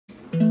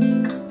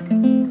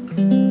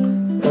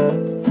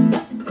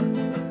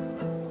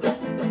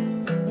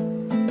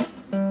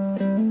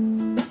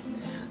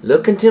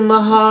Look into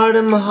my heart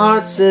and my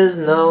heart says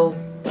no.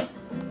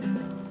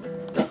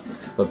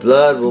 My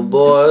blood will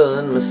boil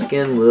and my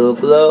skin will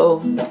glow.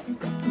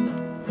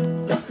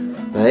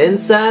 My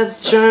insides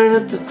churn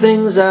at the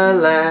things I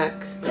lack.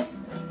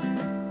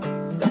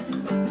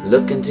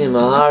 Look into my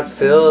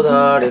heart-filled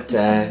heart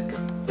attack.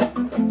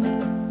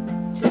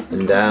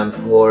 And I'm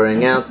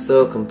pouring out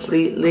so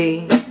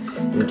completely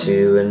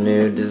into a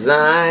new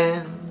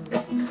design.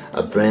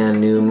 A brand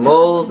new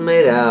mold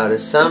made out of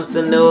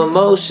something, no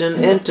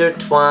emotion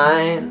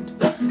intertwined.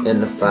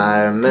 And the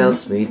fire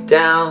melts me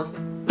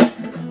down,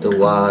 the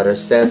water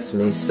sets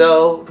me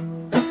so.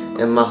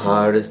 And my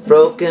heart is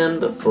broken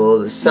but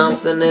full of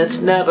something it's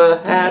never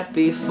had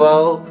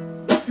before.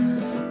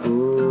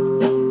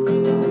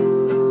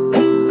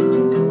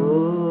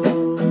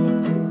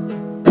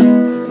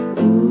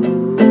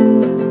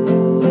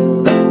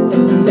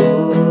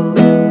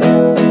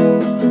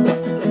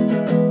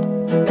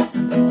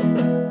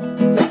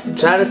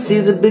 Try to see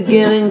the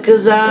beginning,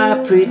 'cause I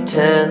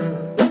pretend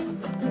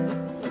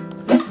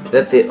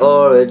that the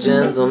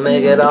origins will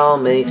make it all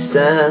make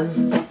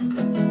sense.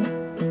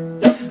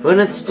 When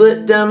it's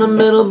split down the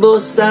middle,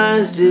 both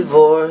sides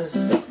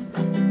divorce.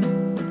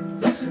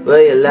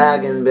 Well, you're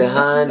lagging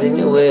behind and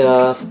you're way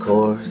off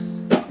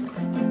course.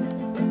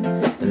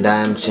 And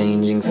I'm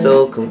changing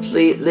so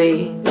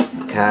completely,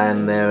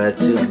 chimera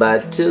 2 by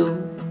 2.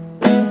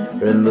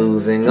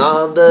 Removing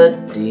all the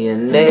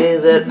DNA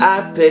that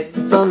I picked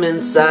from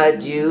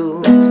inside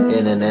you.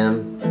 In an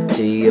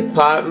empty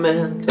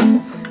apartment,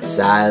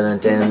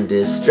 silent and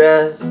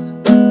distressed,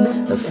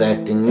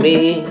 affecting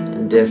me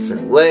in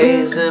different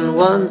ways and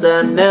ones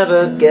I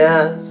never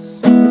guessed.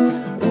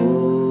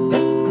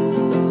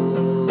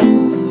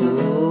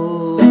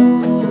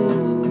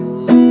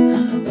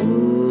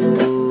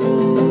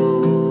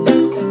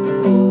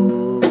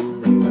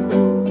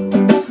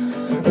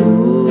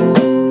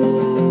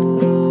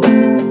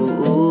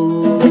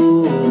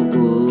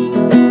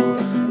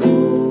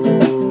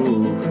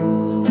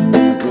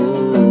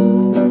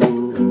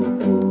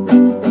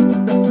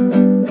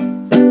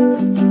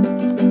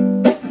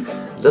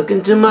 Look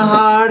into my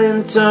heart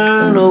and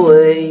turn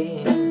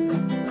away.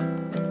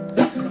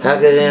 How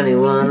could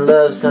anyone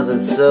love something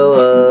so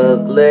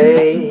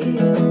ugly?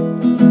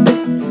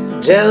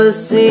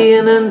 Jealousy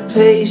and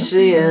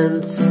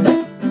impatience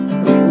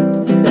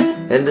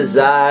and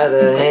desire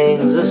that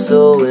hangs are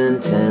so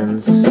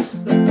intense.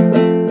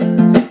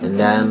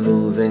 And I'm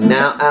moving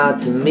now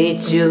out to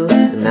meet you.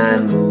 And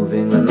I'm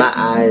moving with my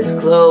eyes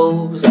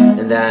closed.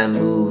 And I'm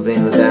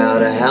moving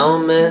without a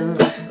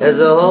helmet as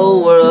the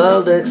whole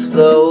world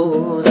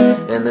explodes.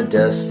 And the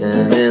dust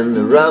and in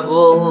the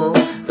rubble,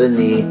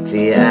 beneath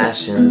the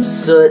ash and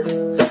soot,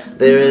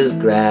 there is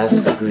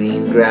grass, a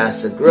green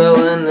grass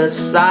a-growing, a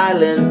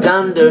silent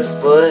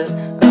underfoot.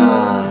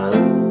 Ah,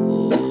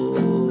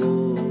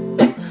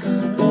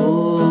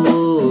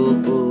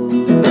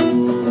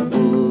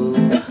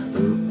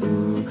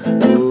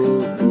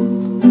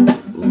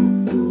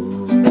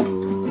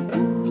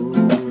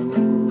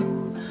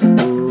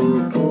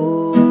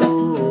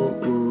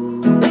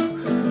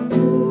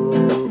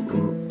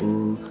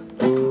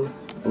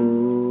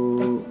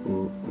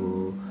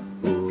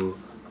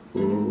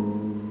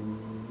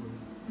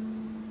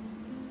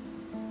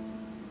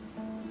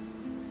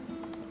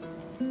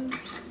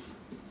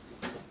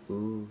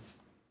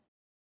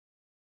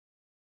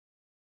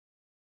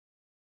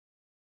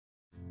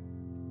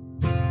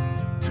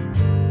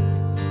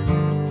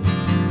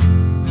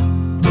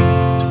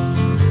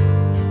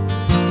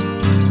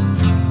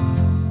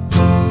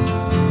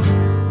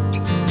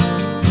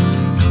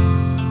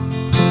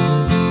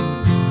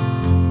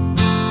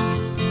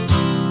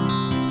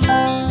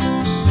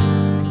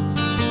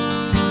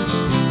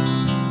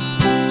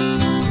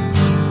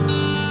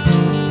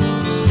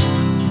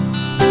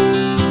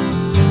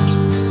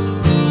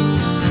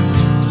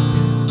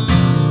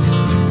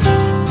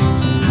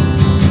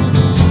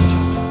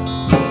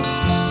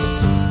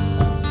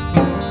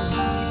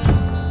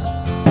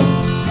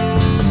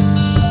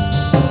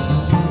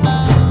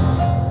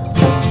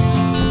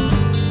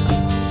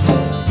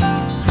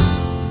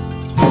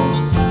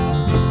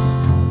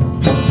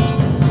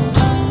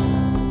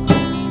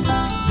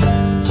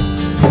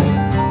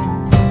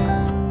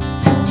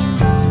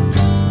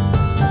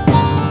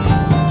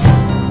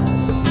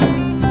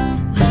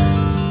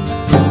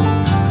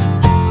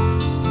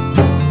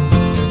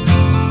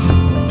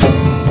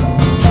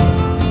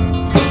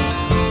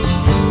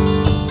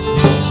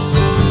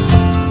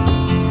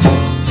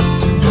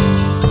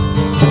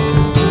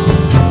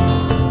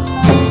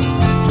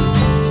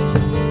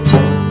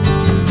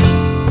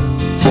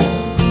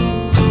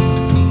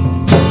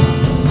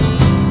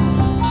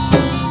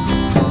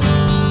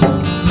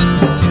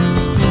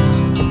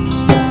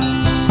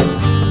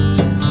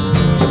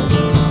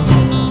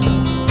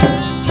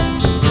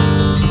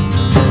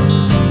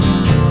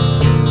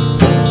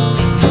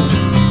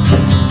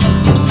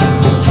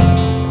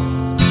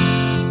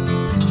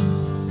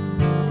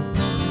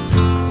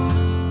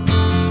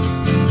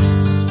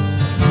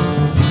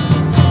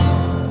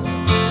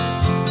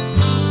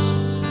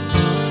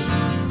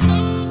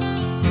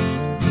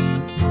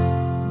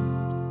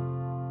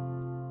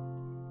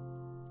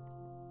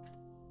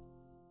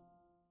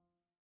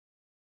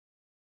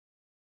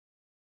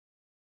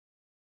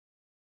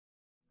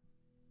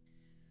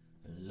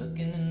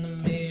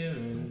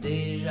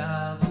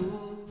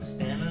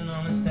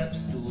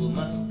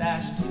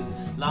 mustache too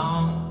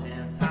long.